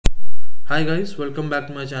Hi guys, welcome back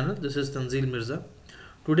to my channel. This is Tanzil Mirza.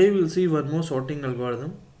 Today we'll see one more sorting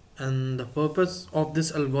algorithm, and the purpose of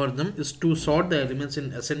this algorithm is to sort the elements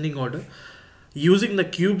in ascending order using the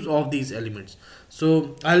cubes of these elements.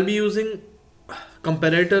 So I'll be using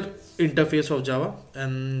comparator interface of Java,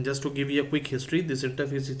 and just to give you a quick history, this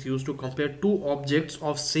interface is used to compare two objects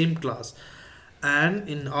of same class, and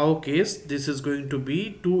in our case this is going to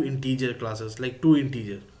be two integer classes, like two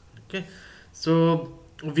integer. Okay, so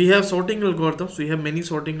we have sorting algorithms, we have many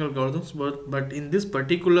sorting algorithms, but in this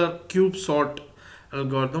particular cube sort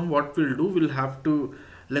algorithm, what we'll do, we'll have to,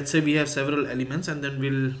 let's say we have several elements, and then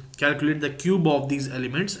we'll calculate the cube of these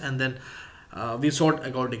elements, and then we sort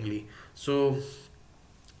accordingly. So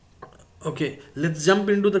okay, let's jump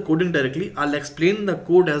into the coding directly. I'll explain the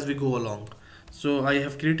code as we go along. So I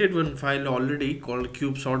have created one file already called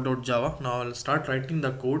cubesort.java. Now I'll start writing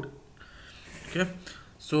the code. Okay,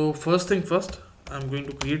 so first thing first, I'm going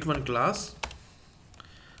to create one class.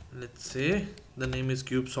 Let's say the name is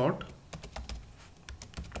cubesort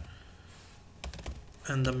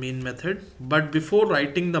and the main method. But before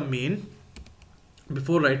writing the main,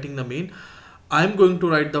 I'm going to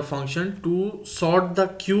write the function to sort the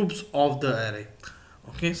cubes of the array.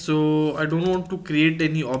 Okay, so I don't want to create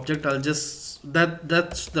any object. I'll just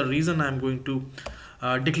that's the reason I'm going to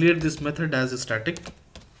declare this method as a static,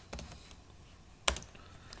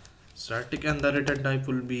 and the return type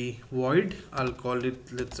will be void. I'll call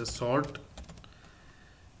it, let's say, sort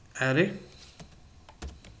array,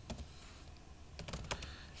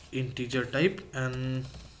 integer type, and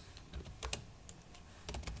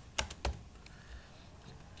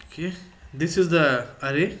okay, this is the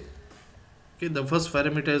array. Okay, the first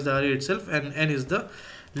parameter is the array itself, and n is the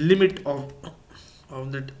limit of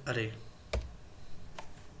that array.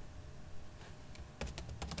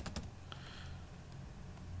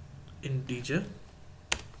 Integer,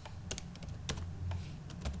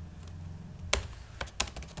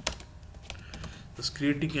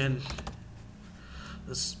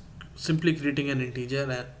 simply creating an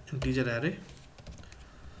integer array,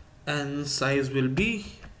 and size will be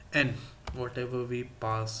n, whatever we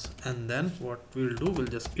pass. And then what we'll do, we'll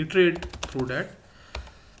just iterate through that.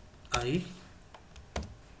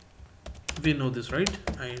 We know this, right?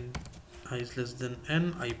 I is less than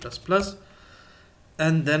n, I plus plus.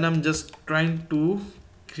 And then I'm just trying to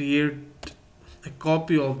create a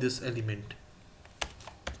copy of this element.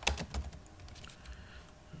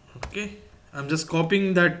 Okay, I'm just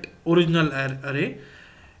copying that original array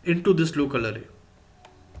into this local array,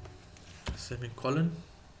 semicolon.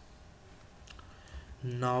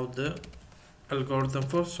 Now the algorithm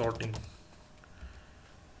for sorting: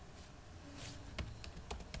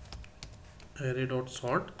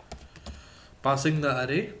 array.sort, passing the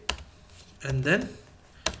array, and then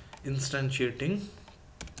instantiating.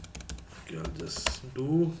 Okay, I'll just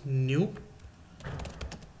do new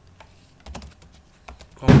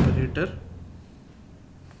comparator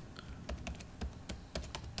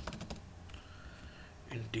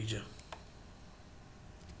integer.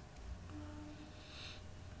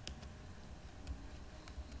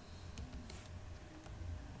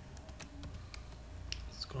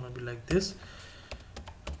 It's gonna be like this.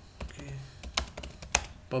 Okay,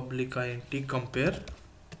 public int compare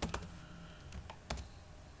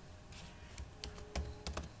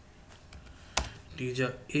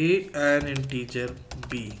integer a and integer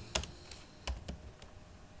b.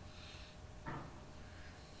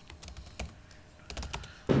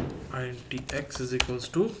 Int x is equals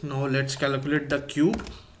to, now let's calculate the cube,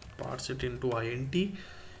 parse it into int,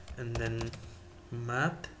 and then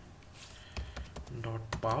math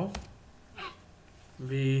dot pow.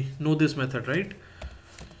 We know this method, right?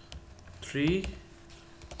 3,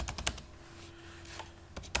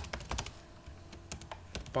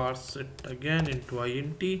 parse it again into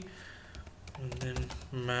int, and then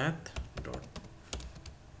math dot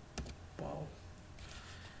pow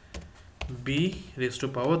b raised to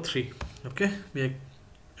power 3. Okay, we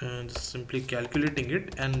are just simply calculating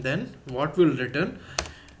it, and then what will return,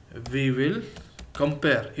 we will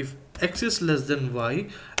compare if x is less than y.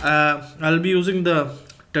 I'll be using the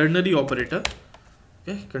ternary operator,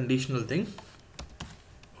 okay, conditional thing,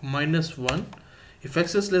 -1. If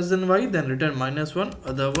x is less than y, then return -1,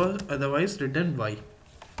 otherwise return y.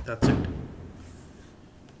 That's it.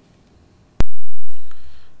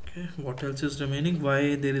 Okay, what else is remaining?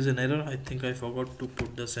 Why there is an error? I think I forgot to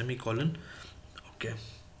put the semicolon. Okay,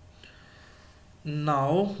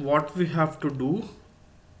 now what we have to do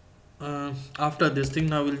after this thing,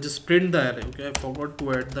 now we'll just print the array. Okay, I forgot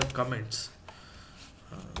to add the comments.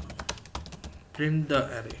 Print the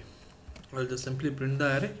array. I'll just simply print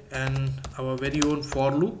the array, and our very own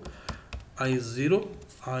for loop I0,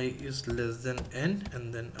 I is less than n,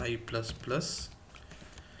 and then I plus plus.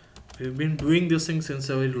 We've been doing this thing since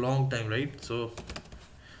a very long time, right? So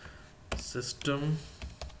system,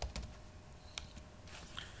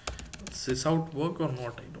 does this out work or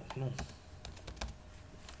not? I don't know.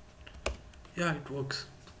 Yeah, it works.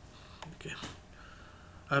 Okay,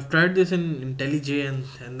 I've tried this in IntelliJ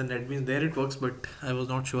and the NetBeans. There it works, but I was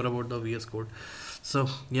not sure about the VS Code. So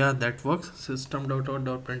yeah, that works.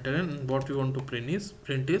 System.out.println, and what we want to print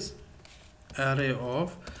is array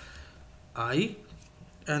of I,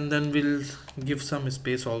 and then we'll give some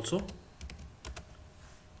space also.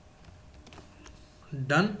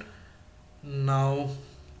 Done. Now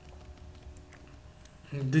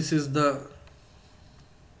this is the,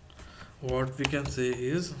 what we can say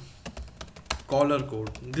is caller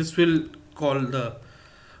code. This will call the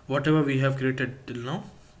whatever we have created till now.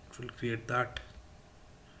 It will create that.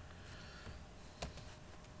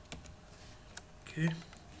 Okay,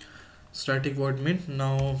 static void main.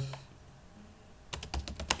 Now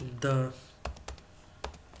the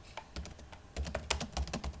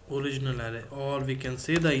original array, or we can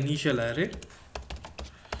say the initial array.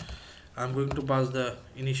 I'm going to pass the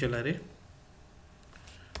initial array,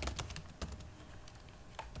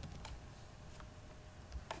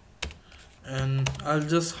 and I'll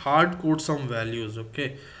just hard code some values.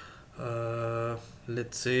 Okay,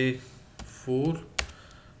 let's say 4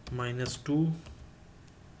 minus 2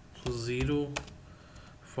 0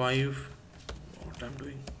 5, what I'm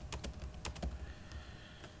doing,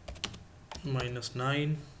 minus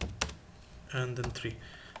 9, and then 3.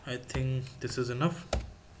 I think this is enough.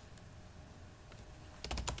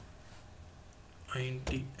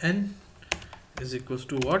 Int n is equals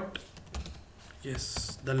to what?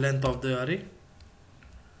 Yes, the length of the array,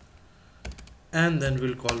 and then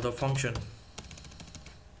we'll call the function,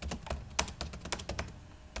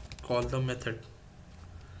 call the method.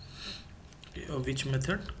 Okay, which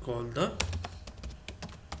method? Call the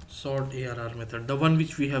sort arr method, the one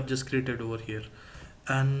which we have just created over here.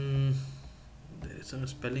 And there is a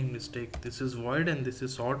spelling mistake. This is void and this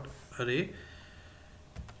is sort array.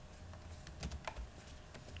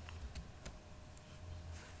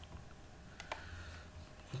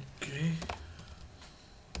 Okay,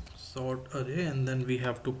 sort array, and then we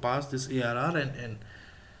have to pass this arr and n.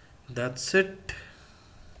 That's it.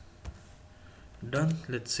 Done.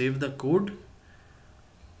 Let's save the code.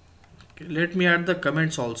 Okay, let me add the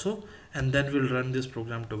comments also, and then we'll run this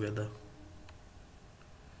program together.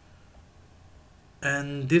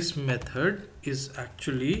 And this method is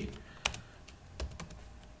actually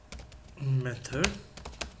method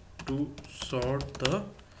to sort the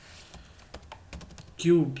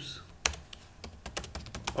cubes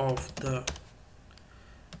of the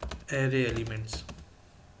array elements.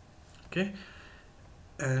 Okay,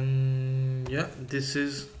 and yeah, this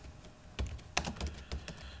is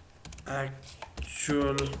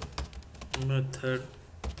actual method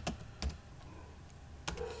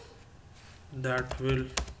that will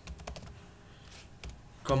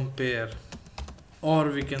compare, or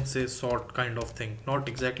we can say sort kind of thing, not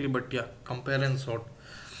exactly, but yeah, compare and sort.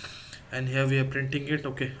 And here we are printing it.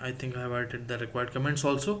 Okay, I think I have added the required comments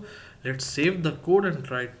also. Let's save the code and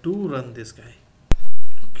try to run this guy.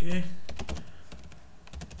 Okay,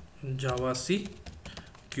 Java C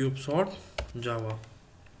cube sort Java.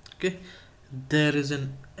 Okay, there is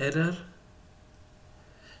an error.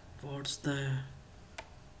 What's the,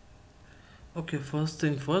 okay, first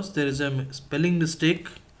thing first, there is a spelling mistake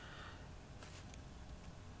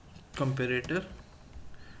comparator.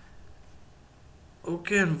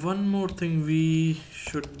 Okay, and one more thing we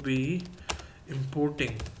should be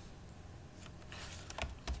importing.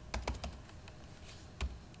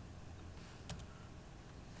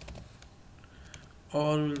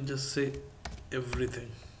 Or we'll just say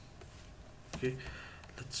everything. Okay,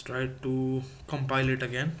 let's try to compile it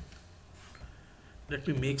again. Let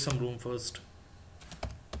me make some room first.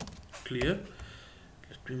 Clear.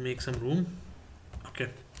 Let me make some room. Okay.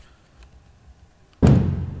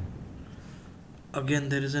 Again,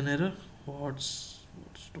 there is an error. What's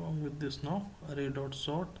wrong with this now?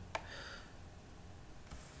 Array.sort.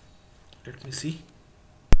 Let me see.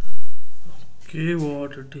 Okay,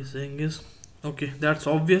 what it is saying is, okay, that's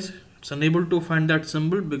obvious. It's unable to find that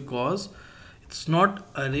symbol because it's not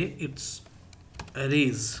array, it's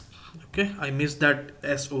arrays. Okay, I missed that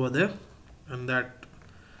s over there, and that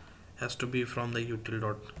has to be from the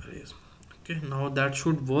util.arrays. Okay, now that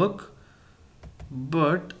should work.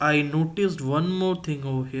 But I noticed one more thing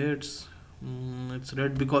over here. It's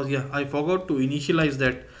red because, yeah, I forgot to initialize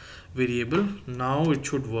that variable. Now it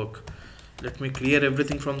should work. Let me clear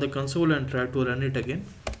everything from the console and try to run it again.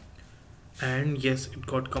 and yes, it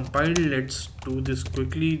got compiled. Let's do this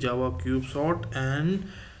quickly. Java cube sort, and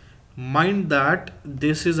mind that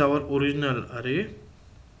this is our original array.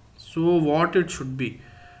 So what it should be,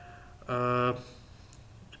 it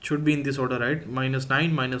should be in this order, right?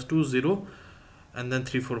 -9, -2, 0, and then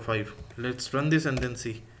 3, 4, 5. Let's run this and then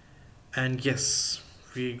see. And yes,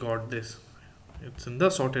 we got this. It's in the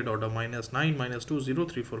sorted order: -9, -2, 0,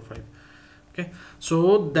 3, 4, 5. Okay,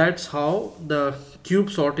 so that's how the cube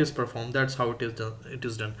sort is performed. That's how it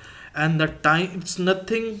is done. And the time, it's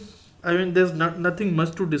nothing, I mean, there's nothing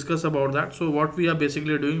much to discuss about that. So what we are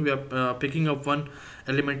basically doing, we are picking up one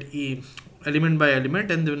element element by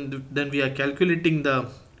element, and then we are calculating the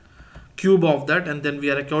cube of that, and then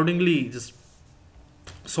we are accordingly just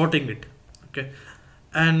sorting it. Okay,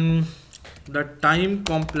 and the time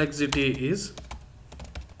complexity is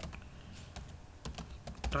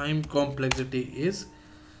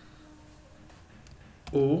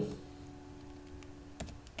O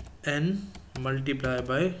n multiplied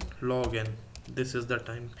by log n. This is the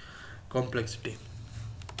time complexity.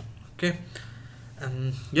 Okay,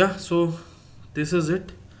 and yeah, so this is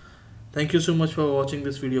it. Thank you so much for watching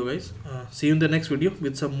this video, guys. See you in the next video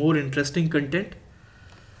with some more interesting content.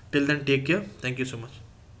 Till then, take care. Thank you so much.